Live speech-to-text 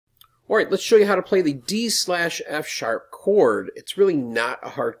Alright, let's show you how to play the D/F sharp chord. It's really not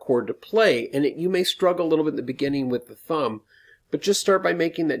a hard chord to play, and you may struggle a little bit in the beginning with the thumb, but just start by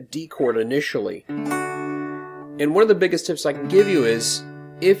making that D chord initially. And one of the biggest tips I can give you is,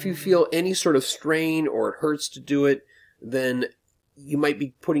 if you feel any sort of strain or it hurts to do it, then you might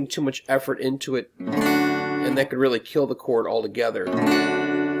be putting too much effort into it, and that could really kill the chord altogether.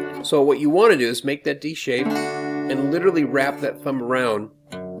 So what you want to do is make that D shape and literally wrap that thumb around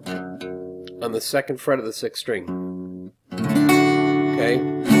on the 2nd fret of the 6th string. Okay?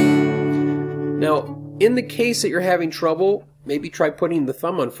 Now, in the case that you're having trouble, maybe try putting the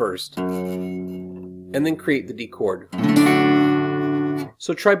thumb on first and then create the D chord.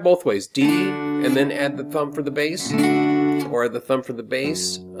 So try both ways, D and then add the thumb for the bass, or add the thumb for the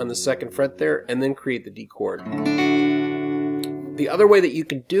bass on the 2nd fret there and then create the D chord. The other way that you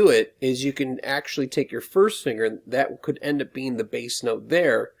can do it is you can actually take your 1st finger, and that could end up being the bass note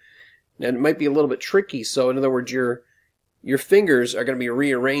there. Now it might be a little bit tricky, so in other words your fingers are going to be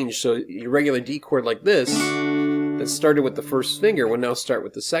rearranged, so your regular D chord like this that started with the 1st finger will now start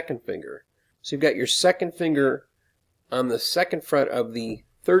with the 2nd finger. So you've got your 2nd finger on the 2nd fret of the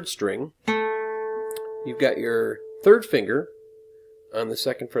 3rd string, you've got your 3rd finger on the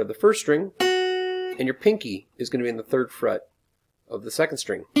 2nd fret of the 1st string, and your pinky is going to be in the 3rd fret of the 2nd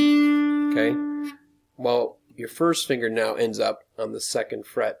string. Okay? Well, your 1st finger now ends up on the 2nd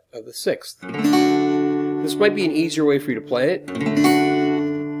fret of the 6th. This might be an easier way for you to play it.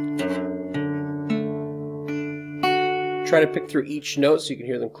 Try to pick through each note so you can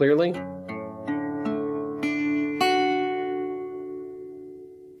hear them clearly.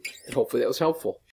 And hopefully that was helpful.